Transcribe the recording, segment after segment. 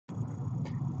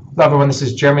Hello everyone, this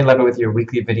is Jeremy Lovett with your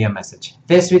weekly video message.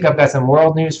 This week I've got some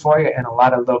world news for you and a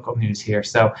lot of local news here.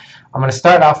 So I'm going to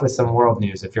start off with some world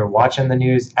news. If you're watching the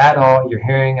news at all, you're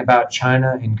hearing about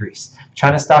China and Greece.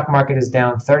 China's stock market is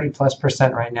down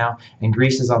 30+% right now, and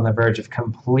Greece is on the verge of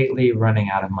completely running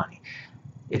out of money.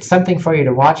 It's something for you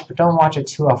to watch, but don't watch it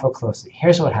too awful closely.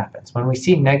 Here's what happens. When we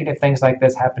see negative things like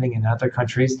this happening in other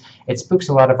countries, it spooks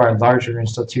a lot of our larger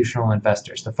institutional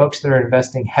investors, the folks that are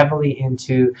investing heavily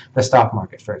into the stock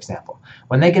market, for example.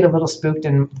 When they get a little spooked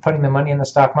in putting the money in the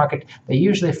stock market, they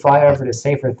usually fly over to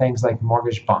safer things like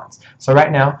mortgage bonds. So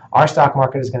right now, our stock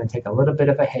market is going to take a little bit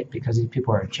of a hit because these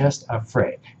people are just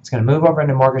afraid. It's going to move over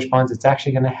into mortgage bonds. It's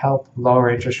actually going to help lower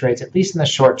interest rates, at least in the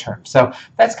short term. So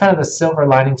that's kind of the silver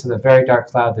lining to the very dark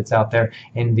cloud that's out there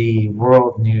in the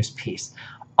world news piece.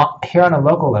 Here on a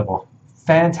local level,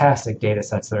 fantastic data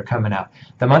sets that are coming out.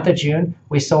 The month of June,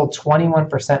 we sold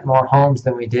 21% more homes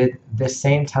than we did this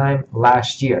same time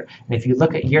last year. And if you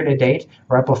look at year to date,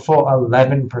 we're up a full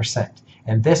 11%.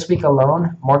 And this week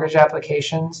alone, mortgage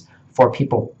applications for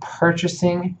people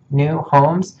purchasing new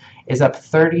homes is up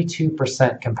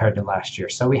 32% compared to last year.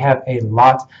 So we have a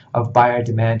lot of buyer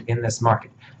demand in this market.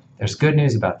 There's good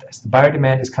news about this. The buyer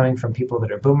demand is coming from people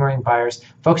that are boomerang buyers,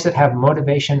 folks that have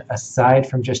motivation aside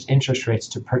from just interest rates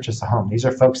to purchase a home. These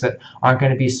are folks that aren't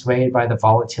going to be swayed by the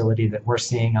volatility that we're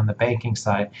seeing on the banking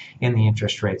side in the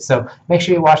interest rates. So make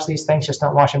sure you watch these things. Just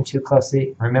don't watch them too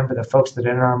closely. Remember, the folks that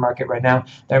are in our market right now,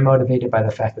 they're motivated by the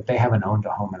fact that they haven't owned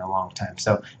a home in a long time.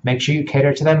 So make sure you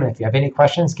cater to them. And if you have any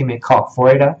questions, give me a call,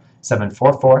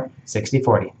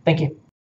 480-744-6040. Thank you.